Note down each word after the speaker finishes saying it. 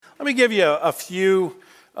Let me give you a few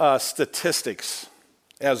statistics,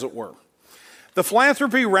 as it were. The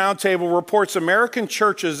Philanthropy Roundtable reports American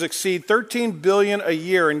churches exceed $13 billion a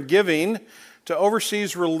year in giving to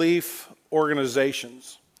overseas relief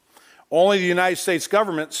organizations. Only the United States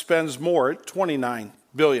government spends more at $29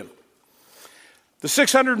 billion. The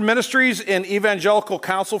 600 Ministries in Evangelical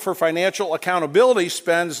Council for Financial Accountability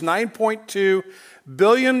spends $9.2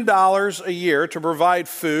 billion a year to provide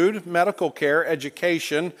food, medical care,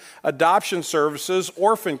 education, adoption services,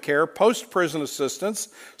 orphan care, post-prison assistance,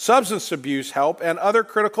 substance abuse help, and other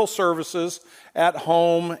critical services at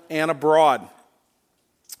home and abroad.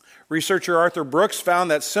 Researcher Arthur Brooks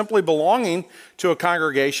found that simply belonging to a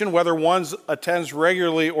congregation, whether one attends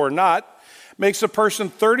regularly or not, makes a person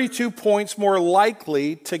 32 points more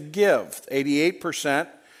likely to give, 88%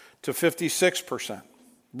 to 56%.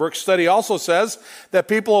 Brooks' study also says that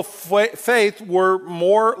people of faith were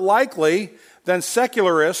more likely than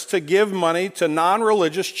secularists to give money to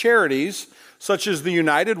non-religious charities, such as the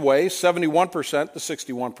United Way, 71% to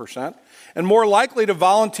 61%, and more likely to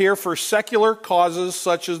volunteer for secular causes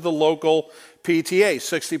such as the local PTA,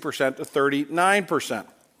 60% to 39%.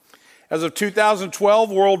 As of 2012,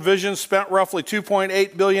 World Vision spent roughly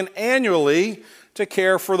 $2.8 billion annually to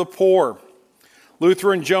care for the poor.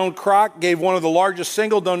 Lutheran Joan Kroc gave one of the largest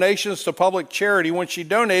single donations to public charity when she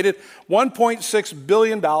donated $1.6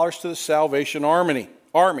 billion to the Salvation Army.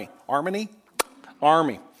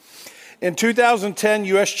 In 2010,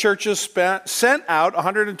 U.S. churches sent out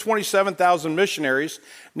 127,000 missionaries,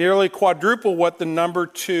 nearly quadruple what the number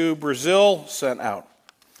 2 Brazil sent out.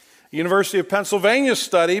 University of Pennsylvania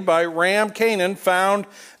study by Ram Kanan found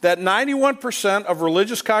that 91% of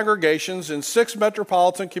religious congregations in 6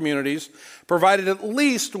 metropolitan communities provided at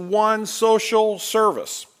least one social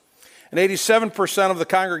service. And 87% of the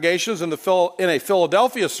congregations in a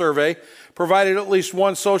Philadelphia survey provided at least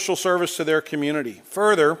one social service to their community.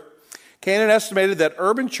 Further, Kanan estimated that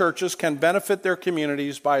urban churches can benefit their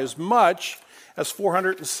communities by as much as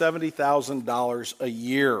 $470,000 a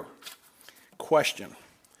year. Question: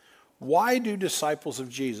 why do disciples of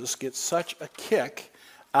Jesus get such a kick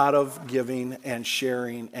out of giving and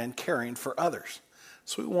sharing and caring for others?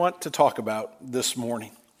 That's what we want to talk about this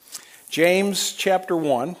morning. James chapter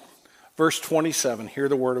 1, verse 27. Hear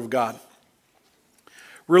the word of God.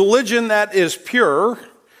 Religion that is pure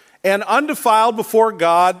and undefiled before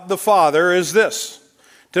God the Father is this: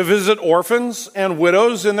 to visit orphans and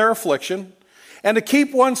widows in their affliction, and to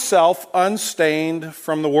keep oneself unstained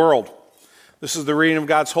from the world. This is the reading of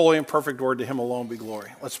God's holy and perfect word. To him alone be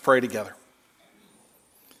glory. Let's pray together.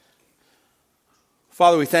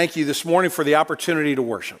 Father, we thank you this morning for the opportunity to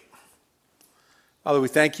worship. Father, we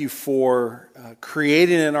thank you for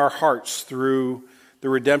creating in our hearts through the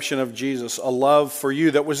redemption of Jesus a love for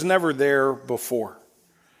you that was never there before.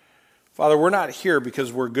 Father, we're not here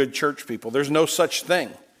because we're good church people. There's no such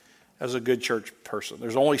thing as a good church person.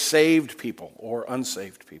 There's only saved people or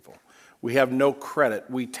unsaved people. We have no credit.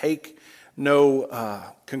 We take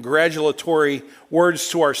no congratulatory words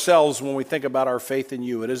to ourselves when we think about our faith in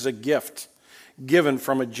you. It is a gift given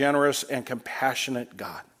from a generous and compassionate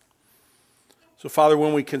God. So, Father,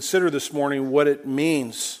 when we consider this morning what it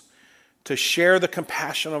means to share the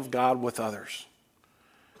compassion of God with others,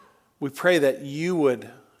 we pray that you would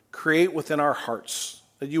create within our hearts,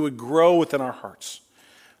 that you would grow within our hearts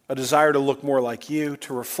a desire to look more like you,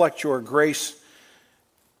 to reflect your grace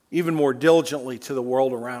even more diligently to the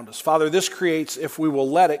world around us. Father, this creates, if we will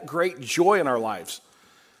let it, great joy in our lives.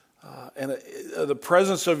 And the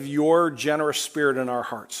presence of your generous spirit in our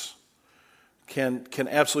hearts can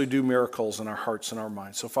absolutely do miracles in our hearts and our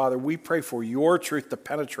minds. So, Father, we pray for your truth to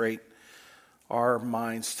penetrate our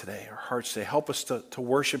minds today, our hearts today. Help us to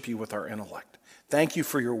worship you with our intellect. Thank you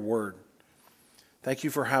for your word. Thank you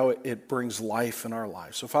for how it brings life in our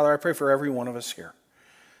lives. So, Father, I pray for every one of us here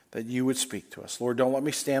that you would speak to us. Lord, don't let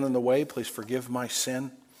me stand in the way. Please forgive my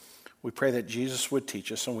sin. We pray that Jesus would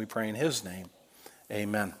teach us, and we pray in his name.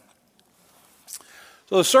 Amen.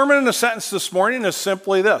 So the sermon in a sentence this morning is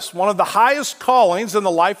simply this: one of the highest callings in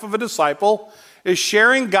the life of a disciple is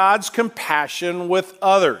sharing God's compassion with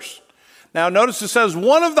others. Now notice it says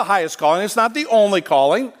one of the highest callings. It's not the only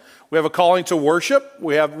calling. We have a calling to worship.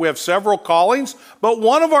 We have several callings, but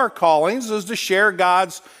one of our callings is to share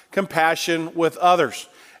God's compassion with others.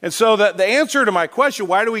 And so the answer to my question,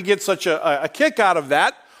 why do we get such a kick out of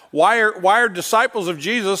that? Why are disciples of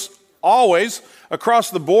Jesus always, across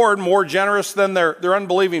the board, more generous than their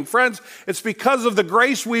unbelieving friends? It's because of the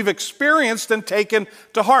grace we've experienced and taken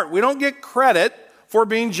to heart. We don't get credit for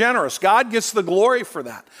being generous. God gets the glory for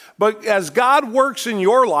that. But as God works in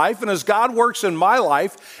your life and as God works in my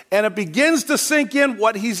life, and it begins to sink in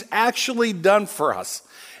what he's actually done for us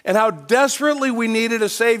and how desperately we needed a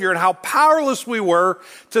Savior and how powerless we were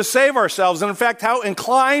to save ourselves, and in fact, how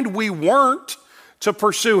inclined we weren't to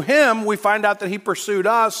pursue him, we find out that he pursued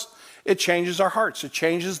us. It changes our hearts. It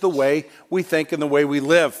changes the way we think and the way we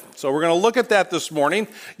live. So we're going to look at that this morning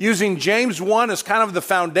using James 1 as kind of the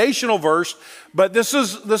foundational verse, but this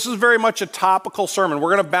is very much a topical sermon.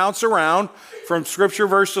 We're going to bounce around from scripture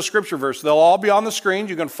verse to scripture verse. They'll all be on the screen.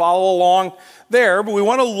 You can follow along there, but we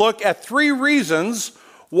want to look at 3 reasons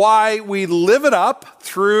why we live it up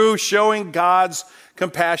through showing God's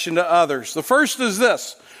compassion to others. The first is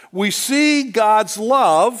this: we see God's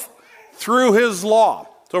love through his law.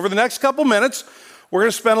 So over the next couple minutes, we're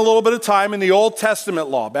going to spend a little bit of time in the Old Testament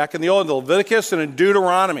law, back in the Old Leviticus and in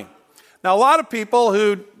Deuteronomy. Now, a lot of people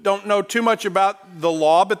who don't know too much about the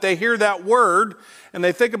law, but they hear that word and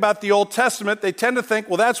they think about the Old Testament, they tend to think,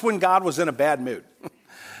 well, that's when God was in a bad mood.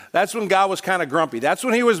 That's when God was kind of grumpy. That's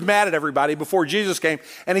when he was mad at everybody before Jesus came.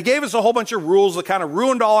 And he gave us a whole bunch of rules that kind of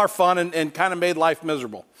ruined all our fun and kind of made life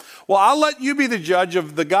miserable. Well, I'll let you be the judge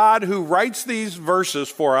of the God who writes these verses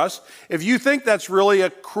for us. If you think that's really a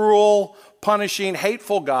cruel, punishing,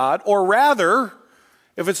 hateful God, or rather,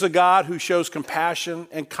 if it's a God who shows compassion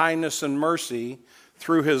and kindness and mercy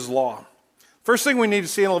through his law. First thing we need to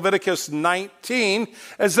see in Leviticus 19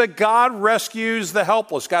 is that God rescues the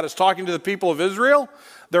helpless. God is talking to the people of Israel.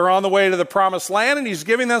 They're on the way to the promised land, and he's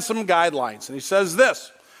giving them some guidelines. And he says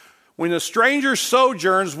this: when the stranger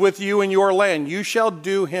sojourns with you in your land, you shall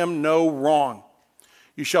do him no wrong.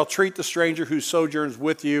 You shall treat the stranger who sojourns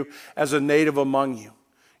with you as a native among you.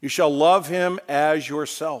 You shall love him as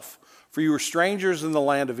yourself, for you were strangers in the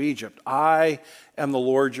land of Egypt. I am the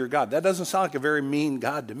Lord your God. That doesn't sound like a very mean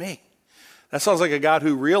God to me. That sounds like a God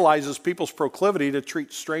who realizes people's proclivity to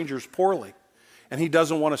treat strangers poorly, and he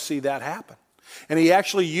doesn't want to see that happen. And he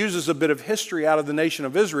actually uses a bit of history out of the nation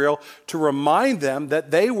of Israel to remind them that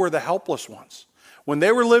they were the helpless ones. When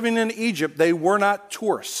they were living in Egypt, they were not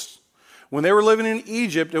tourists. When they were living in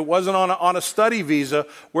Egypt, it wasn't on a study visa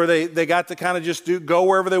where they got to kind of just go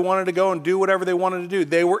wherever they wanted to go and do whatever they wanted to do.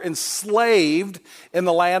 They were enslaved in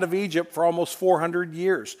the land of Egypt for almost 400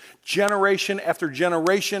 years. Generation after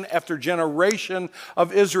generation after generation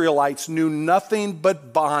of Israelites knew nothing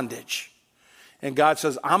but bondage. And God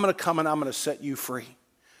says, I'm going to come and I'm going to set you free.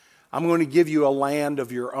 I'm going to give you a land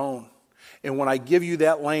of your own. And when I give you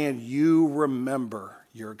that land, you remember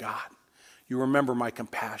your God. You remember my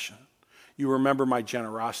compassion. You remember my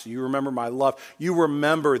generosity. You remember my love. You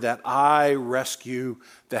remember that I rescue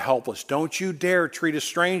the helpless. Don't you dare treat a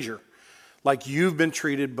stranger like you've been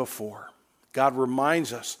treated before. God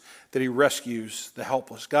reminds us that he rescues the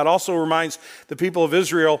helpless. God also reminds the people of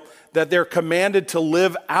Israel that they're commanded to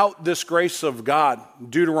live out this grace of God.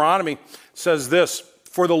 Deuteronomy says this: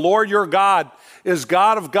 for the Lord your God is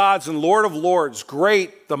God of gods and Lord of lords,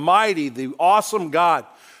 great, the mighty, the awesome God,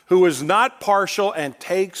 who is not partial and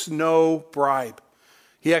takes no bribe.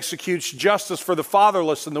 He executes justice for the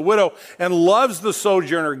fatherless and the widow and loves the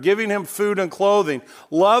sojourner, giving him food and clothing.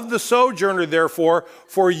 Love the sojourner, therefore,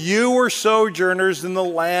 for you were sojourners in the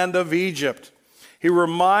land of Egypt. He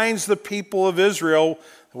reminds the people of Israel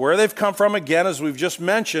where they've come from, again, as we've just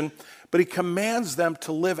mentioned, but he commands them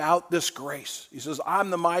to live out this grace. He says,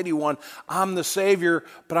 I'm the mighty one, I'm the Savior,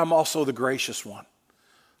 but I'm also the gracious one.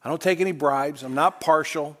 I don't take any bribes, I'm not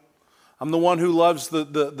partial. I'm the one who loves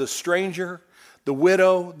the stranger, the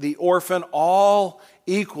widow, the orphan, all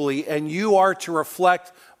equally, and you are to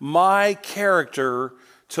reflect my character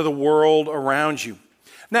to the world around you.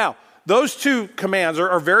 Now, those two commands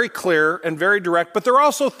are very clear and very direct, but they're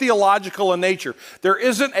also theological in nature. There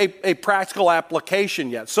isn't a practical application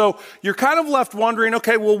yet. So you're kind of left wondering,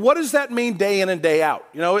 okay, well, what does that mean day in and day out?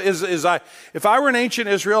 You know, if I were in ancient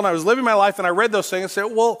Israel and I was living my life and I read those things, I'd say,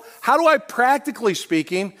 well, how do I, practically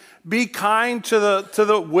speaking, be kind to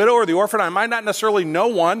the widow or the orphan? I might not necessarily know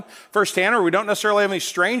one firsthand, or we don't necessarily have any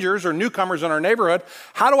strangers or newcomers in our neighborhood.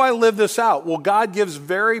 How do I live this out? Well, God gives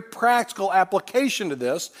very practical application to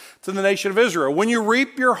this to the nation of Israel. When you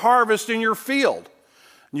reap your harvest in your field,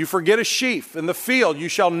 and you forget a sheaf in the field, you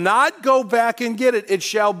shall not go back and get it. It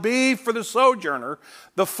shall be for the sojourner,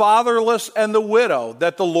 the fatherless, and the widow,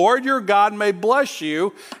 that the Lord your God may bless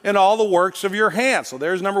you in all the works of your hands. So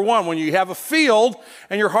there's number one. When you have a field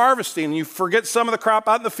and you're harvesting, and you forget some of the crop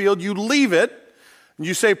out in the field, you leave it, and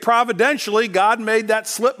you say, providentially, God made that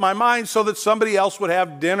slip my mind so that somebody else would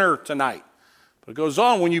have dinner tonight. But it goes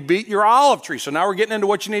on, when you beat your olive tree. So now we're getting into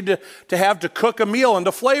what you need to have to cook a meal and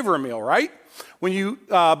to flavor a meal, right? When you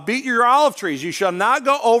beat your olive trees, you shall not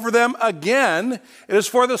go over them again. It is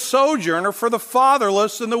for the sojourner, for the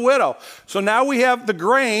fatherless and the widow. So now we have the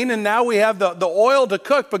grain and now we have the oil to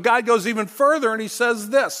cook. But God goes even further and he says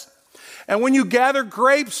this. And when you gather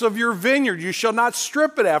grapes of your vineyard, you shall not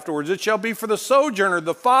strip it afterwards. It shall be for the sojourner,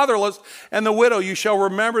 the fatherless, and the widow. You shall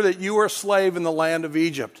remember that you were a slave in the land of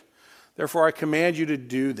Egypt. Therefore, I command you to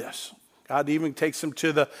do this. God even takes them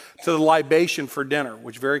to the libation for dinner,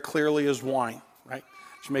 which very clearly is wine, right?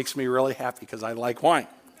 Which makes me really happy because I like wine,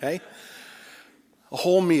 okay? A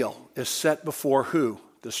whole meal is set before who?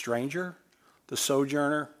 The stranger, the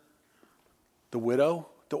sojourner, the widow,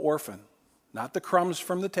 the orphan. Not the crumbs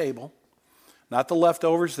from the table, not the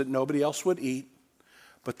leftovers that nobody else would eat,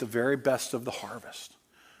 but the very best of the harvest.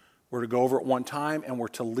 We're to go over it one time and we're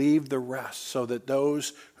to leave the rest so that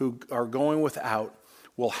those who are going without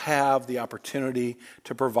will have the opportunity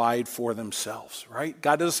to provide for themselves, right?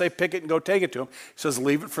 God doesn't say pick it and go take it to them. He says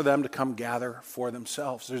leave it for them to come gather for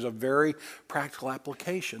themselves. There's a very practical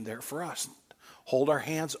application there for us. Hold our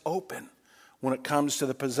hands open when it comes to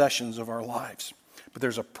the possessions of our lives. But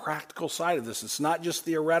there's a practical side of this. It's not just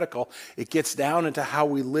theoretical. It gets down into how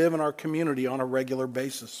we live in our community on a regular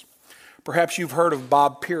basis. Perhaps you've heard of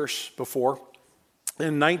Bob Pierce before.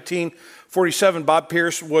 In 1947, Bob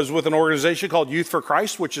Pierce was with an organization called Youth for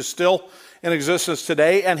Christ, which is still in existence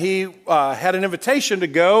today. And he had an invitation to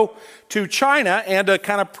go to China and to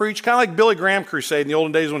kind of preach, kind of like Billy Graham crusade in the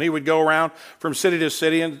olden days when he would go around from city to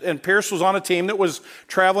city. And Pierce was on a team that was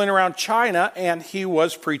traveling around China, and he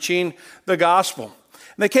was preaching the gospel.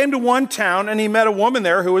 And they came to one town, and he met a woman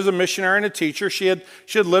there who was a missionary and a teacher. She had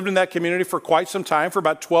lived in that community for quite some time, for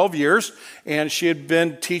about 12 years, and she had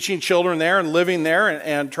been teaching children there and living there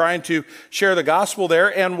and trying to share the gospel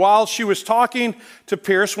there. And while she was talking to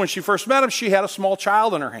Pierce when she first met him, she had a small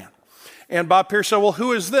child in her hand. And Bob Pierce said, well,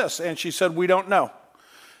 who is this? And she said, we don't know.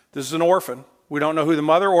 This is an orphan. We don't know who the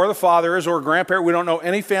mother or the father is or a grandparent. We don't know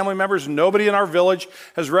any family members. Nobody in our village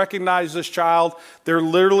has recognized this child. They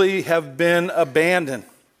literally have been abandoned.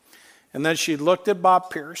 And then she looked at Bob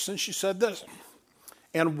Pierce and she said this,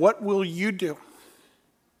 and what will you do?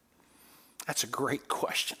 That's a great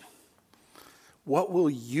question. What will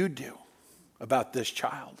you do about this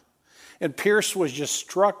child? And Pierce was just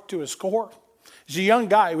struck to his core. He's a young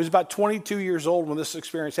guy. He was about 22 years old when this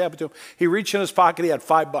experience happened to him. He reached in his pocket. He had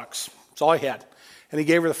 $5. That's all he had. And he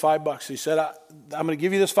gave her the $5. He said, I'm going to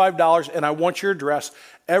give you this $5 and I want your address.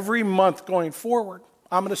 Every month going forward,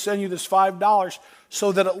 I'm going to send you this $5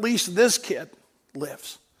 so that at least this kid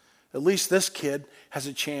lives. At least this kid has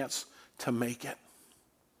a chance to make it.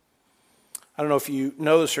 I don't know if you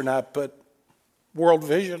know this or not, but World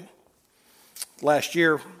Vision, last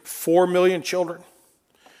year, 4 million children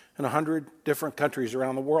in 100 different countries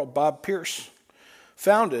around the world. Bob Pierce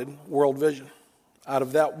founded World Vision out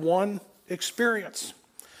of that one experience,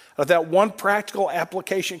 out of that one practical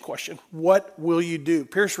application question. What will you do?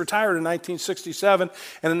 Pierce retired in 1967,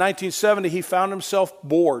 and in 1970 he found himself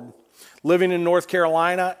bored, living in North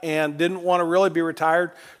Carolina, and didn't want to really be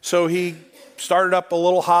retired, so he started up a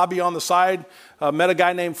little hobby on the side, met a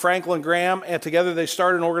guy named Franklin Graham, and together they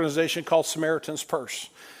started an organization called Samaritan's Purse.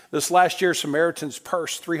 This last year, Samaritan's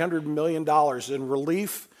Purse, $300 million in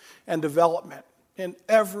relief and development in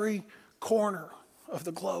every corner of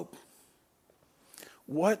the globe.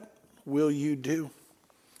 What will you do?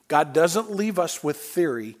 God doesn't leave us with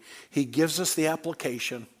theory. He gives us the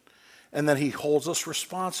application, and then he holds us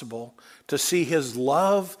responsible to see his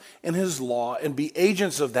love and his law and be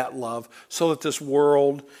agents of that love so that this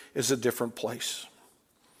world is a different place.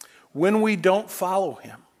 When we don't follow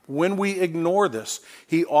him, when we ignore this,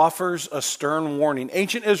 he offers a stern warning.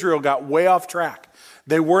 Ancient Israel got way off track.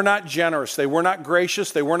 They were not generous. They were not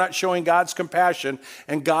gracious. They were not showing God's compassion,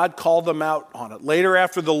 and God called them out on it. Later,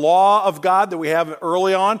 after the law of God that we have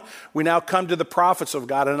early on, we now come to the prophets of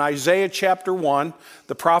God. In Isaiah chapter 1,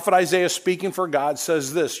 the prophet Isaiah, speaking for God,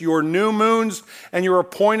 says this, your new moons and your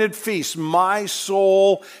appointed feasts, my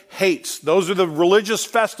soul hates. Those are the religious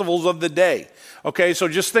festivals of the day. Okay, so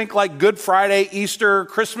just think like Good Friday, Easter,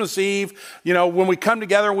 Christmas Eve. You know, when we come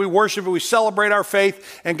together and we worship and we celebrate our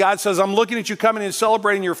faith, and God says, I'm looking at you coming and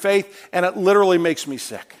celebrating your faith, and it literally makes me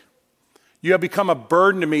sick. You have become a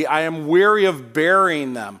burden to me. I am weary of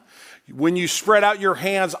bearing them. When you spread out your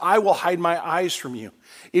hands, I will hide my eyes from you.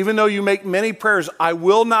 Even though you make many prayers, I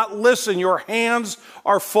will not listen. Your hands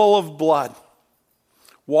are full of blood.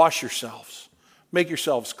 Wash yourselves. Make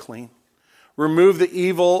yourselves clean. Remove the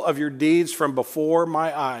evil of your deeds from before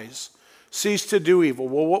my eyes. Cease to do evil.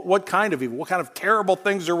 Well, what kind of evil? What kind of terrible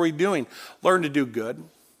things are we doing? Learn to do good.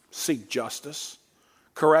 Seek justice.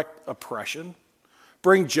 Correct oppression.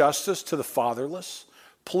 Bring justice to the fatherless.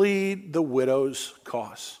 Plead the widow's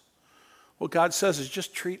cause. What God says is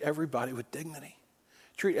just treat everybody with dignity.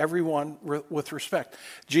 Treat everyone with respect.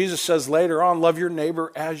 Jesus says later on, love your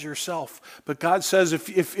neighbor as yourself. But God says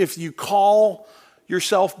if you call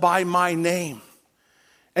yourself by my name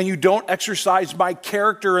and you don't exercise my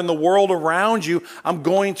character in the world around you, I'm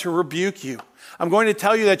going to rebuke you. I'm going to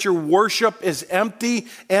tell you that your worship is empty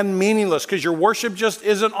and meaningless because your worship just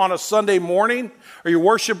isn't on a Sunday morning, or your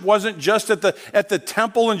worship wasn't just at the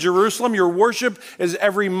temple in Jerusalem. Your worship is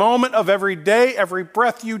every moment of every day, every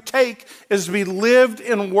breath you take is to be lived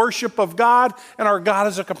in worship of God, and our God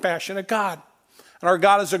is a compassionate God. And our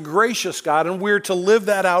God is a gracious God, and we're to live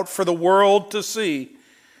that out for the world to see.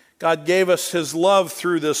 God gave us his love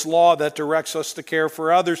through this law that directs us to care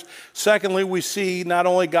for others. Secondly, we see not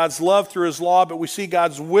only God's love through his law, but we see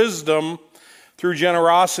God's wisdom through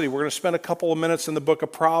generosity. We're going to spend a couple of minutes in the book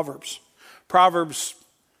of Proverbs. Proverbs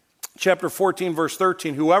chapter 14, verse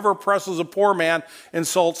 13. Whoever oppresses a poor man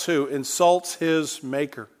insults who? Insults his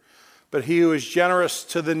maker. But he who is generous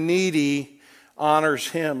to the needy honors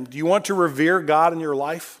him. Do you want to revere God in your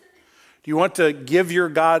life? Do you want to give your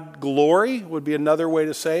God glory, would be another way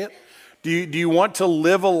to say it? Do you want to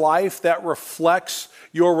live a life that reflects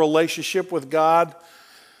your relationship with God?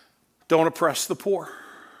 Don't oppress the poor.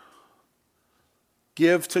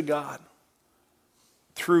 Give to God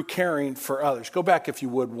through caring for others. Go back if you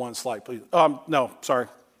would one slide, please. No, sorry.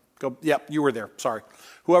 Yep, you were there. Sorry.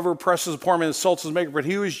 Whoever oppresses a poor man insults his maker, but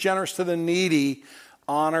he who is generous to the needy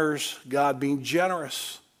honors God. Being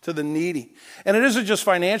generous to the needy. And it isn't just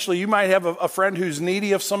financially. You might have a friend who's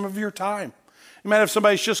needy of some of your time. You might have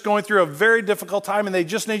somebody who's just going through a very difficult time and they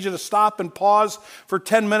just need you to stop and pause for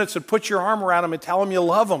 10 minutes and put your arm around them and tell them you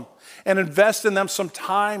love them and invest in them some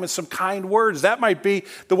time and some kind words. That might be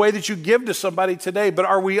the way that you give to somebody today, but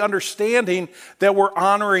are we understanding that we're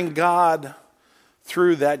honoring God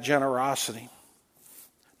through that generosity?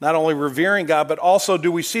 Not only revering God, but also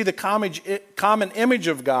do we see the common image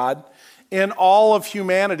of God in all of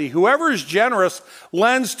humanity? Whoever is generous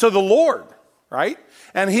lends to the Lord, right?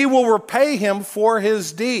 And he will repay him for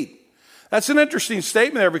his deed. That's an interesting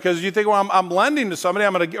statement there because you think, well, I'm lending to somebody,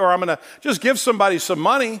 I'm going to just give somebody some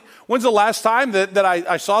money. When's the last time that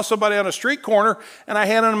I saw somebody on a street corner and I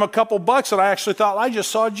handed them a couple bucks and I actually thought, I just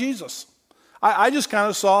saw Jesus. I just kind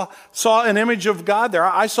of saw an image of God there.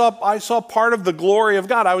 I saw part of the glory of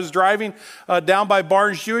God. I was driving down by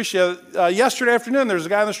Barnes Jewish yesterday afternoon. There was a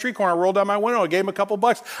guy on the street corner. I rolled down my window. I gave him a couple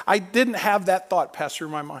bucks. I didn't have that thought pass through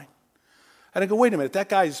my mind. I didn't go, wait a minute. That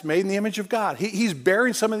guy's made in the image of God. He's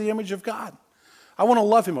bearing some of the image of God. I want to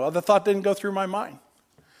love him. Well, the thought didn't go through my mind.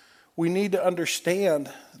 We need to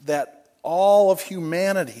understand that all of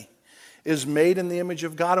humanity is made in the image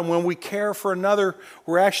of God. And when we care for another,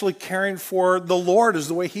 we're actually caring for the Lord, is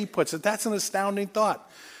the way he puts it. That's an astounding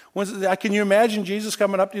thought. Can you imagine Jesus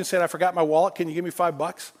coming up to you and saying, I forgot my wallet, can you give me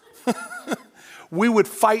 $5? We would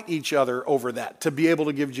fight each other over that to be able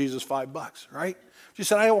to give Jesus $5, right? If you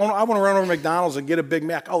said, I want to run over to McDonald's and get a Big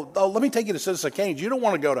Mac. Oh, let me take you to Citizen Cane's. You don't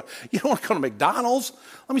want to go to McDonald's.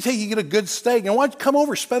 Let me take you to get a good steak. And why don't you come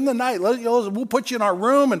over, spend the night? We'll put you in our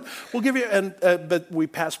room and we'll give you. But we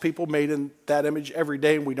pass people made in that image every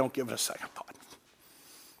day and we don't give it a second thought.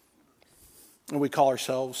 And we call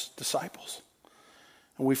ourselves disciples.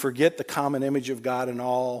 And we forget the common image of God in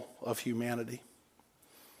all of humanity.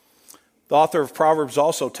 The author of Proverbs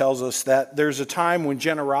also tells us that there's a time when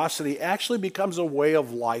generosity actually becomes a way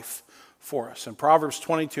of life for us. In Proverbs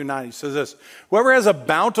 22:9, he says this, whoever has a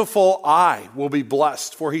bountiful eye will be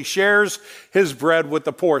blessed, for he shares his bread with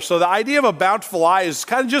the poor. So the idea of a bountiful eye is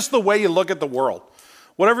kind of just the way you look at the world.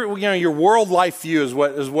 Whatever, your world life view is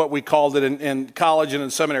what we called it in college and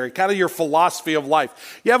in seminary, kind of your philosophy of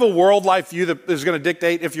life. You have a world life view that is going to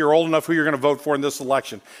dictate if you're old enough who you're going to vote for in this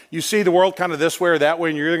election. You see the world kind of this way or that way,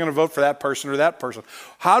 and you're either going to vote for that person or that person.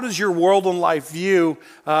 How does your world and life view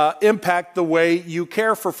impact the way you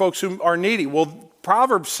care for folks who are needy? Well,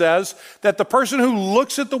 Proverbs says that the person who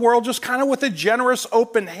looks at the world just kind of with a generous,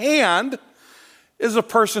 open hand is a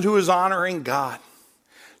person who is honoring God.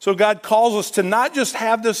 So God calls us to not just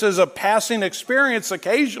have this as a passing experience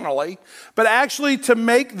occasionally, but actually to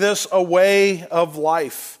make this a way of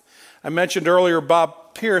life. I mentioned earlier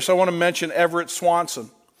Bob Pierce. I want to mention Everett Swanson.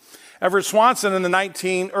 Everett Swanson in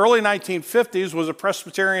the early 1950s was a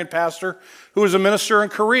Presbyterian pastor who was a minister in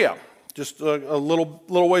Korea, just a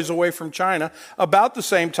little ways away from China, about the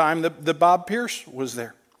same time that Bob Pierce was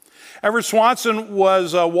there. Everett Swanson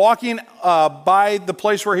was walking by the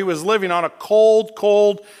place where he was living on a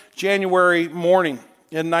cold January morning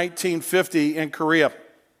in 1950 in Korea.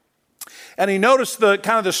 And he noticed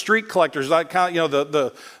the street collectors, like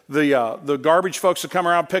the garbage folks that come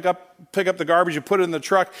around, pick up the garbage and put it in the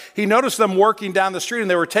truck. He noticed them working down the street, and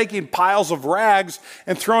they were taking piles of rags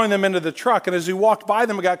and throwing them into the truck. And as he walked by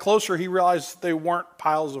them and got closer, he realized they weren't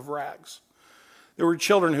piles of rags. There were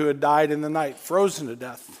children who had died in the night, frozen to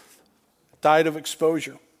death, died of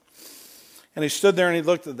exposure. And he stood there and he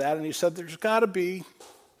looked at that and he said, there's got to be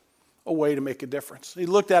a way to make a difference. He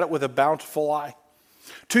looked at it with a bountiful eye.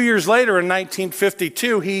 2 years later, in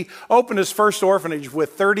 1952, he opened his first orphanage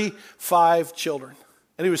with 35 children.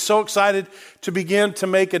 And he was so excited to begin to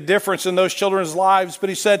make a difference in those children's lives. But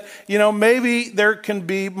he said, maybe there can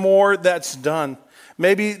be more that's done.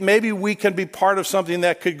 Maybe we can be part of something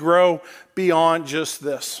that could grow beyond just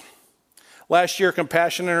this. Last year,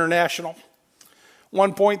 Compassion International,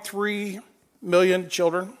 1.3 million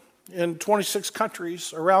children in 26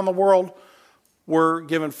 countries around the world were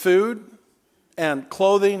given food and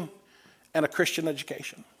clothing and a Christian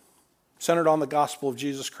education centered on the gospel of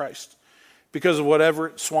Jesus Christ because of what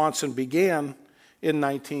Everett Swanson began in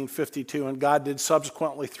 1952 and God did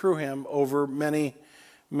subsequently through him over many,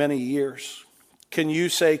 many years. Can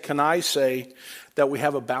I say that we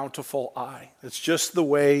have a bountiful eye? It's just the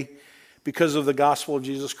way, because of the gospel of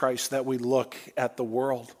Jesus Christ, that we look at the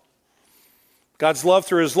world. God's love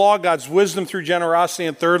through his law, God's wisdom through generosity,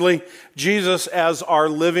 and thirdly, Jesus as our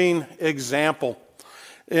living example.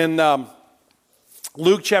 In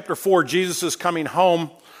Luke chapter 4, Jesus is coming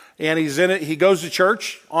home, and he goes to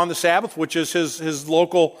church on the Sabbath, which is his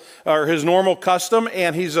local or his normal custom,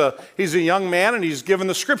 and he's a young man, and he's given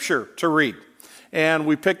the scripture to read. And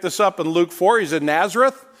we pick this up in Luke 4. He's in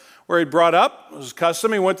Nazareth, where he brought up. It was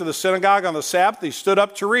custom. He went to the synagogue on the Sabbath. He stood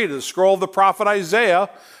up to read. The scroll of the prophet Isaiah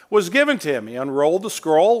was given to him. He unrolled the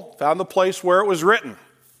scroll, found the place where it was written.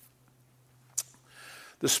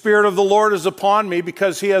 The Spirit of the Lord is upon me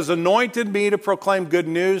because he has anointed me to proclaim good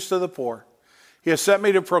news to the poor. He has sent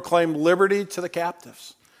me to proclaim liberty to the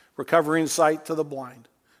captives, recovering sight to the blind,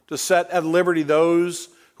 to set at liberty those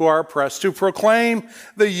who are oppressed, to proclaim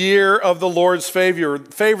the year of the Lord's favor,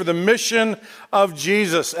 the mission of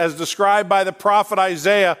Jesus, as described by the prophet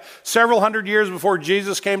Isaiah several hundred years before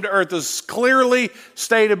Jesus came to earth, is clearly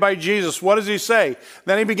stated by Jesus. What does he say?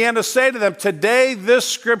 Then he began to say to them, today this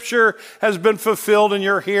scripture has been fulfilled in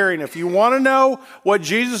your hearing. If you want to know what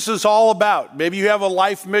Jesus is all about, maybe you have a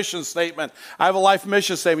life mission statement. I have a life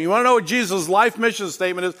mission statement. You want to know what Jesus' life mission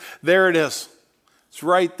statement is? There it is. It's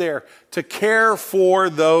right there. To care for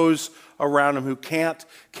those around him who can't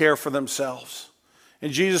care for themselves.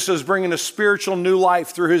 And Jesus is bringing a spiritual new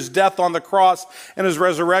life through his death on the cross and his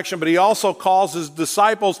resurrection. But he also calls his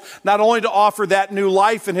disciples not only to offer that new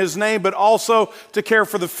life in his name, but also to care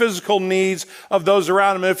for the physical needs of those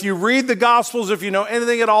around him. And if you read the Gospels, if you know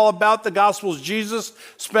anything at all about the Gospels, Jesus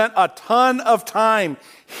spent a ton of time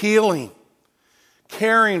healing,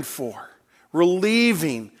 caring for,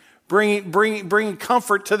 relieving, bringing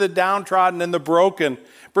comfort to the downtrodden and the broken,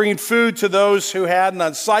 bringing food to those who had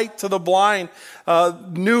none, sight to the blind,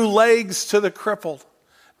 new legs to the crippled,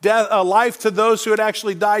 life to those who had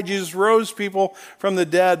actually died. Jesus rose people from the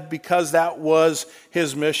dead because that was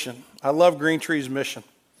his mission. I love Green Tree's mission.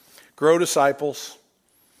 Grow disciples,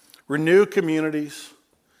 renew communities,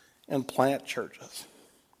 and plant churches.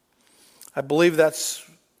 I believe that's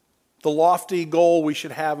the lofty goal we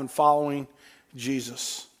should have in following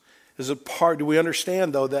Jesus. Do we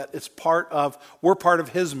understand, though, that we're part of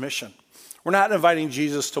his mission? We're not inviting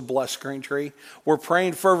Jesus to bless Green Tree. We're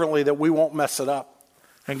praying fervently that we won't mess it up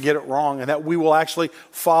and get it wrong, and that we will actually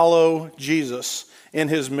follow Jesus in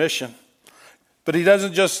his mission. But he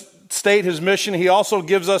doesn't just state his mission, he also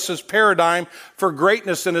gives us his paradigm for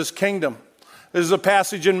greatness in his kingdom. This is a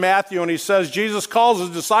passage in Matthew, and he says, Jesus calls his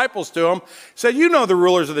disciples to him. He said, you know the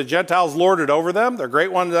rulers of the Gentiles lord it over them. They're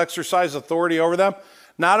great ones that exercise authority over them.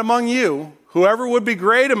 Not among you. Whoever would be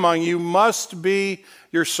great among you must be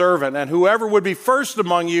your servant, and whoever would be first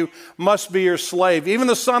among you must be your slave. Even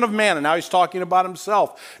the Son of Man, and now he's talking about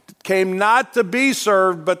himself, came not to be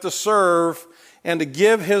served, but to serve and to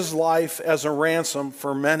give his life as a ransom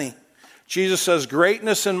for many. Jesus says,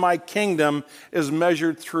 greatness in my kingdom is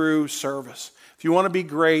measured through service. If you want to be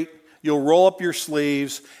great, you'll roll up your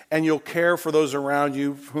sleeves and you'll care for those around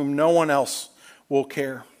you whom no one else will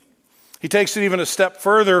care. He takes it even a step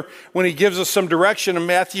further when he gives us some direction in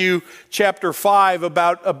Matthew chapter 5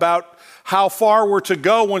 about how far we're to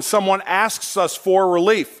go when someone asks us for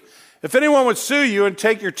relief. If anyone would sue you and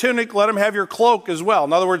take your tunic, let him have your cloak as well.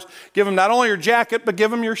 In other words, give him not only your jacket, but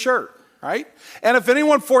give him your shirt, right? And if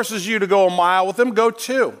anyone forces you to go a mile with him, go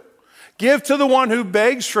 2. Give to the one who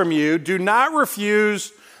begs from you. Do not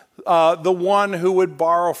refuse the one who would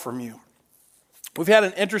borrow from you. We've had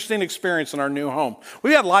an interesting experience in our new home.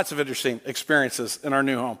 We've had lots of interesting experiences in our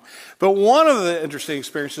new home. But one of the interesting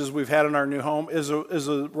experiences we've had in our new home is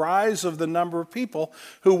a rise of the number of people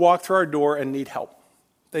who walk through our door and need help.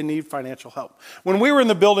 They need financial help. When we were in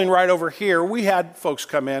the building right over here, we had folks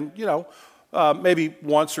come in, maybe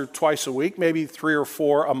once or twice a week, maybe 3 or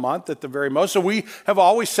 4 a month at the very most. So we have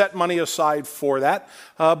always set money aside for that.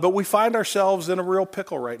 But we find ourselves in a real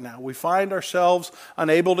pickle right now. We find ourselves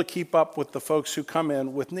unable to keep up with the folks who come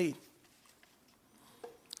in with need.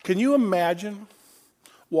 Can you imagine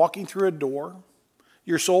walking through a door?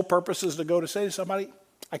 Your sole purpose is to say to somebody,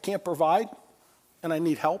 I can't provide and I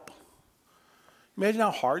need help. Imagine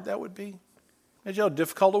how hard that would be. Imagine how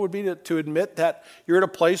difficult it would be to admit that you're at a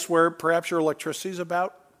place where perhaps your electricity is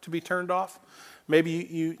about to be turned off. Maybe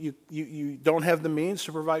you don't have the means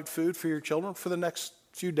to provide food for your children for the next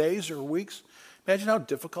few days or weeks. Imagine how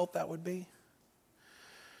difficult that would be.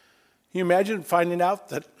 Can you imagine finding out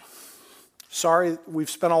that, sorry, we've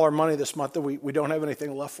spent all our money this month and we don't have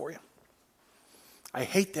anything left for you? I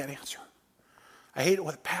hate that answer. I hate it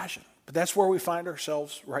with a passion. But that's where we find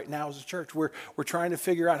ourselves right now as a church. We're trying to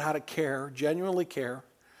figure out how to care, genuinely care,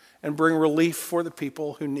 and bring relief for the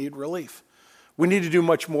people who need relief. We need to do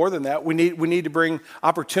much more than that. We need to bring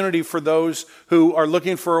opportunity for those who are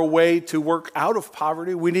looking for a way to work out of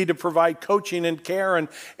poverty. We need to provide coaching and care and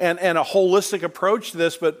a holistic approach to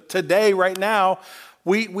this. But today, right now,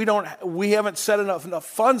 we haven't set enough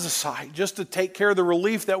funds aside just to take care of the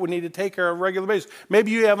relief that we need to take care of on a regular basis. Maybe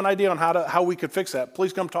you have an idea on how we could fix that.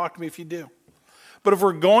 Please come talk to me if you do. But if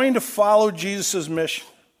we're going to follow Jesus' mission,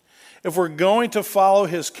 if we're going to follow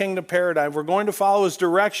his kingdom paradigm, if we're going to follow his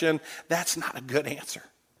direction, that's not a good answer.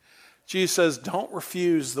 Jesus says, don't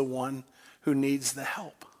refuse the one who needs the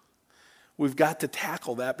help. We've got to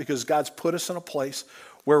tackle that because God's put us in a place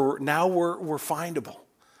where we're findable.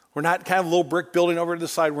 We're not kind of a little brick building over to the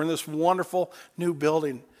side. We're in this wonderful new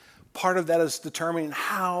building. Part of that is determining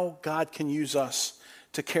how God can use us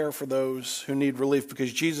to care for those who need relief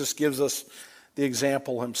because Jesus gives us the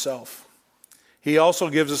example himself. He also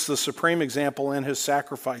gives us the supreme example in his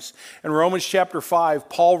sacrifice. In Romans chapter 5,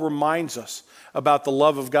 Paul reminds us about the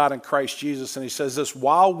love of God in Christ Jesus. And he says this,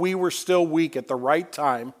 while we were still weak at the right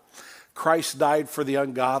time, Christ died for the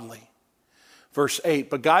ungodly. Verse 8,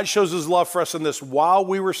 but God shows his love for us in this, while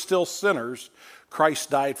we were still sinners, Christ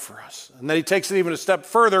died for us. And then he takes it even a step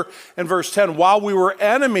further in verse 10, while we were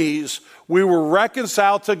enemies, we were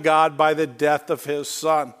reconciled to God by the death of his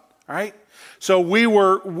son. All right? So we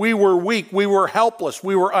were weak, we were helpless,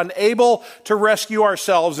 we were unable to rescue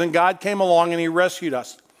ourselves, and God came along and he rescued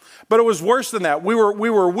us. But it was worse than that. We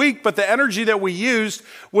were weak, but the energy that we used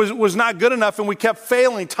was not good enough, and we kept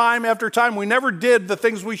failing time after time. We never did the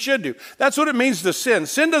things we should do. That's what it means to sin.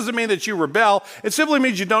 Sin doesn't mean that you rebel. It simply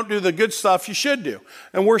means you don't do the good stuff you should do.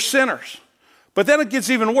 And we're sinners. But then it gets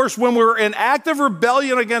even worse. When we were in active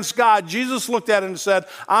rebellion against God, Jesus looked at it and said,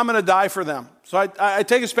 I'm going to die for them. So I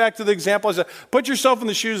take us back to the example. I said, put yourself in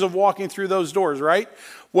the shoes of walking through those doors, right?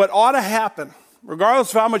 What ought to happen,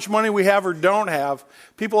 regardless of how much money we have or don't have,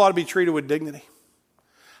 people ought to be treated with dignity.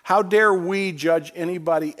 How dare we judge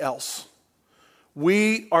anybody else?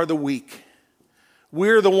 We are the weak.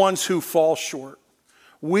 We're the ones who fall short.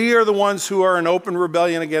 We are the ones who are in open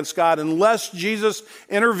rebellion against God. Unless Jesus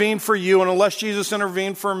intervened for you and unless Jesus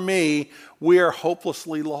intervened for me, we are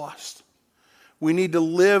hopelessly lost. We need to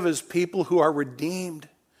live as people who are redeemed,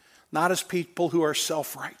 not as people who are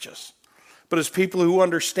self-righteous, but as people who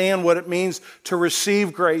understand what it means to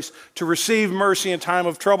receive grace, to receive mercy in time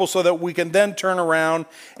of trouble so that we can then turn around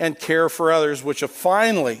and care for others, which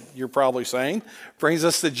finally, you're probably saying, brings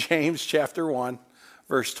us to James chapter 1,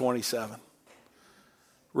 verse 27.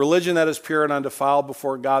 Religion that is pure and undefiled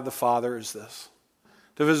before God the Father is this: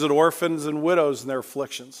 to visit orphans and widows in their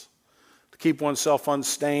afflictions, to keep oneself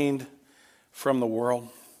unstained from the world.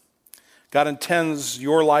 God intends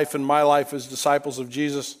your life and my life as disciples of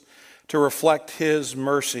Jesus to reflect his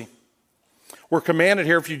mercy. We're commanded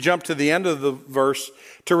here, if you jump to the end of the verse,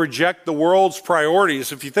 to reject the world's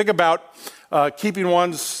priorities. If you think about keeping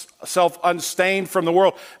one's self unstained from the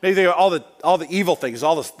world, maybe think of all the evil things,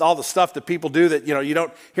 all the stuff that people do that you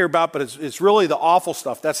don't hear about, but it's really the awful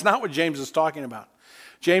stuff. That's not what James is talking about.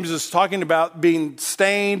 James is talking about being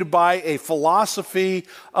stained by a philosophy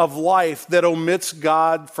of life that omits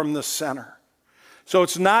God from the center. So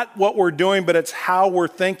it's not what we're doing, but it's how we're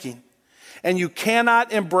thinking. And you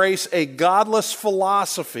cannot embrace a godless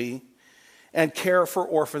philosophy and care for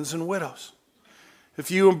orphans and widows. If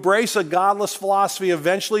you embrace a godless philosophy,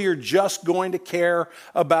 eventually you're just going to care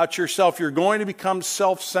about yourself. You're going to become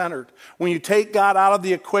self-centered. When you take God out of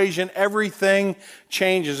the equation, everything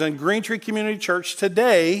changes. And Green Tree Community Church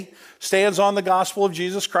today stands on the gospel of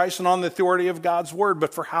Jesus Christ and on the authority of God's word.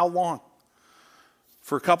 But for how long?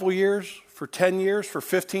 For a couple years? For 10 years? For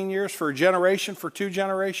 15 years? For a generation? For 2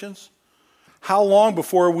 generations? How long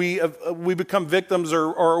before we become victims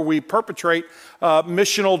or we perpetrate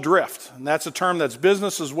missional drift? And that's a term that's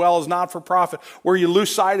business as well as not-for-profit, where you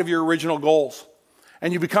lose sight of your original goals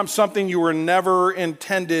and you become something you were never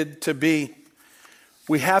intended to be.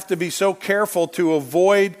 We have to be so careful to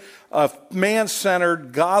avoid a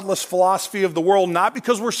man-centered, godless philosophy of the world, not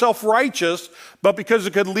because we're self-righteous, but because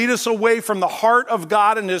it could lead us away from the heart of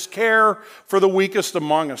God and His care for the weakest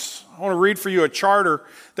among us. I want to read for you a charter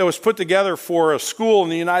that was put together for a school in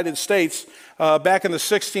the United States back in the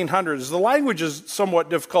 1600s. The language is somewhat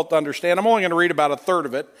difficult to understand. I'm only going to read about a third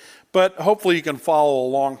of it, but hopefully you can follow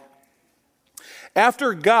along.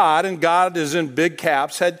 After God, and God is in big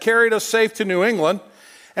caps, had carried us safe to New England,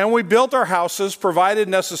 and we built our houses, provided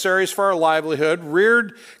necessaries for our livelihood,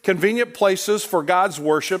 reared convenient places for God's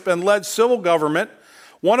worship, and led civil government,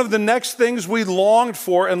 one of the next things we longed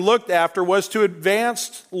for and looked after was to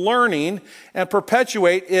advance learning and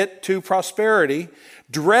perpetuate it to prosperity,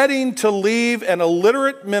 dreading to leave an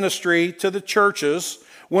illiterate ministry to the churches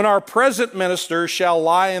when our present minister shall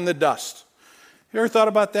lie in the dust. You ever thought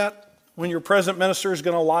about that? When your present minister is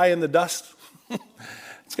going to lie in the dust?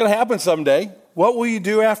 It's going to happen someday. What will you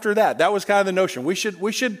do after that? That was kind of the notion. We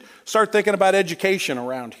should start thinking about education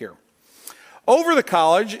around here. Over the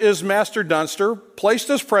college is Master Dunster, placed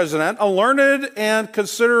as president, a learned and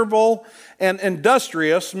considerable and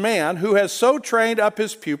industrious man who has so trained up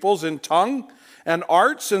his pupils in tongue and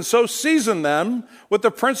arts and so seasoned them with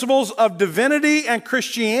the principles of divinity and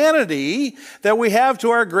Christianity that we have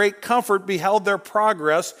to our great comfort beheld their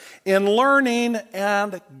progress in learning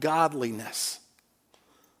and godliness.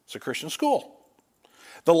 It's a Christian school.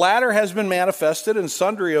 The latter has been manifested in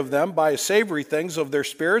sundry of them by savory things of their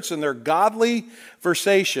spirits and their godly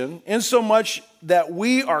versation, insomuch that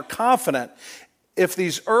we are confident if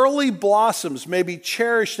these early blossoms may be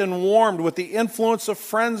cherished and warmed with the influence of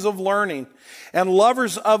friends of learning and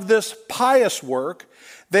lovers of this pious work,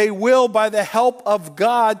 they will, by the help of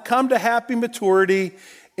God, come to happy maturity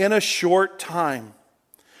in a short time.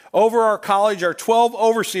 Over our college are 12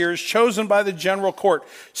 overseers chosen by the general court.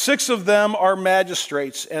 6 of them are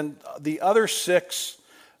magistrates, and the other 6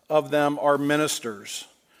 of them are ministers.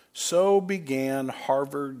 So began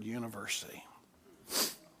Harvard University.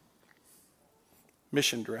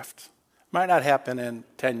 Mission drift. Might not happen in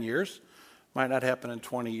 10 years, might not happen in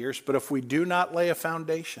 20 years, but if we do not lay a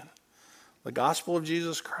foundation, the gospel of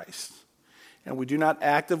Jesus Christ, and we do not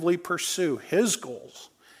actively pursue His goals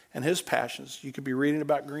and His passions, you could be reading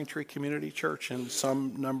about Green Tree Community Church in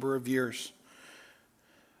some number of years.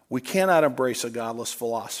 We cannot embrace a godless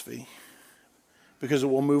philosophy because it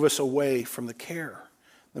will move us away from the care,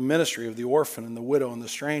 the ministry of the orphan and the widow and the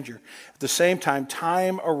stranger. At the same time,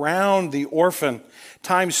 time around the orphan,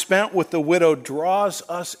 time spent with the widow draws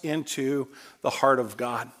us into the heart of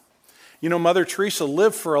God. You know, Mother Teresa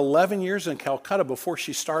lived for 11 years in Calcutta before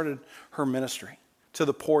she started her ministry to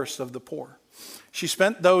the poorest of the poor. She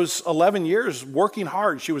spent those 11 years working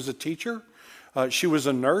hard. She was a teacher. She was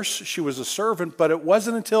a nurse. She was a servant. But it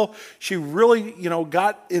wasn't until she really,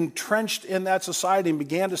 got entrenched in that society and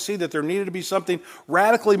began to see that there needed to be something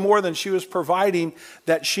radically more than she was providing,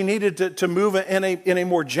 that she needed to move in a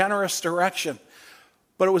more generous direction.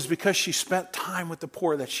 But it was because she spent time with the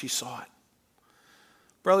poor that she saw it.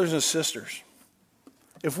 Brothers and sisters,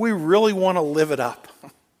 if we really want to live it up,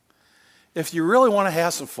 if you really want to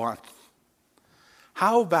have some fun,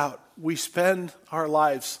 how about we spend our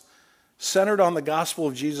lives centered on the gospel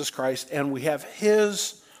of Jesus Christ and we have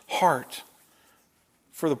His heart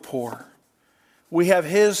for the poor. We have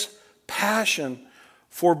His passion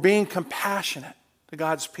for being compassionate to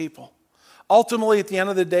God's people. Ultimately, at the end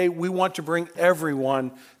of the day, we want to bring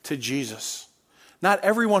everyone to Jesus. Not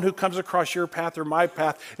everyone who comes across your path or my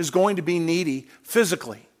path is going to be needy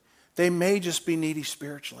physically. They may just be needy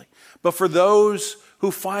spiritually. But for those who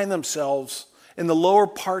find themselves in the lower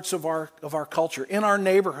parts of our culture, in our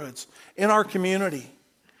neighborhoods, in our community,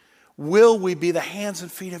 will we be the hands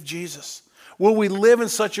and feet of Jesus? Will we live in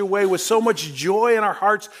such a way with so much joy in our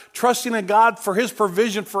hearts, trusting in God for His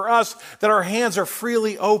provision for us, that our hands are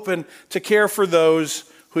freely open to care for those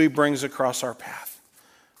who He brings across our path?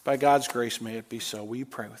 By God's grace, may it be so. Will you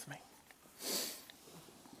pray with me?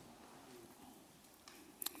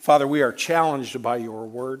 Father, we are challenged by your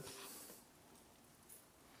word.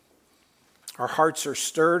 Our hearts are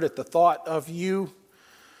stirred at the thought of you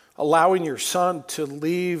allowing your Son to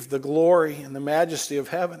leave the glory and the majesty of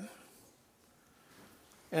heaven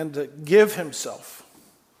and to give himself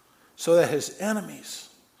so that his enemies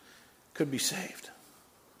could be saved.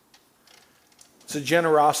 It's a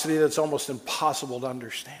generosity that's almost impossible to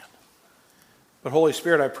understand. But Holy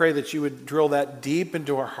Spirit, I pray that you would drill that deep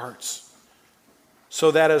into our hearts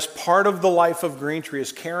so that as part of the life of Green Tree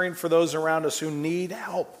is caring for those around us who need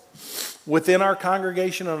help within our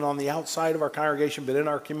congregation and on the outside of our congregation, but in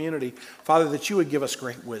our community, Father, that you would give us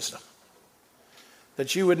great wisdom.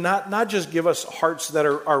 That you would not just give us hearts that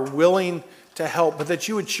are willing to help, but that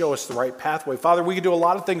you would show us the right pathway. Father, we can do a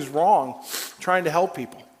lot of things wrong trying to help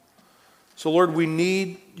people. So Lord, we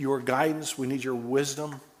need your guidance. We need your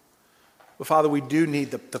wisdom. But Father, we do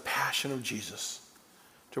need the passion of Jesus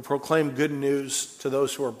to proclaim good news to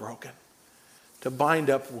those who are broken, to bind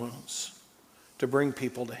up wounds, to bring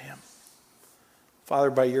people to him. Father,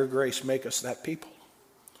 by your grace, make us that people.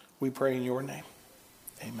 We pray in your name.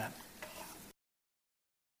 Amen.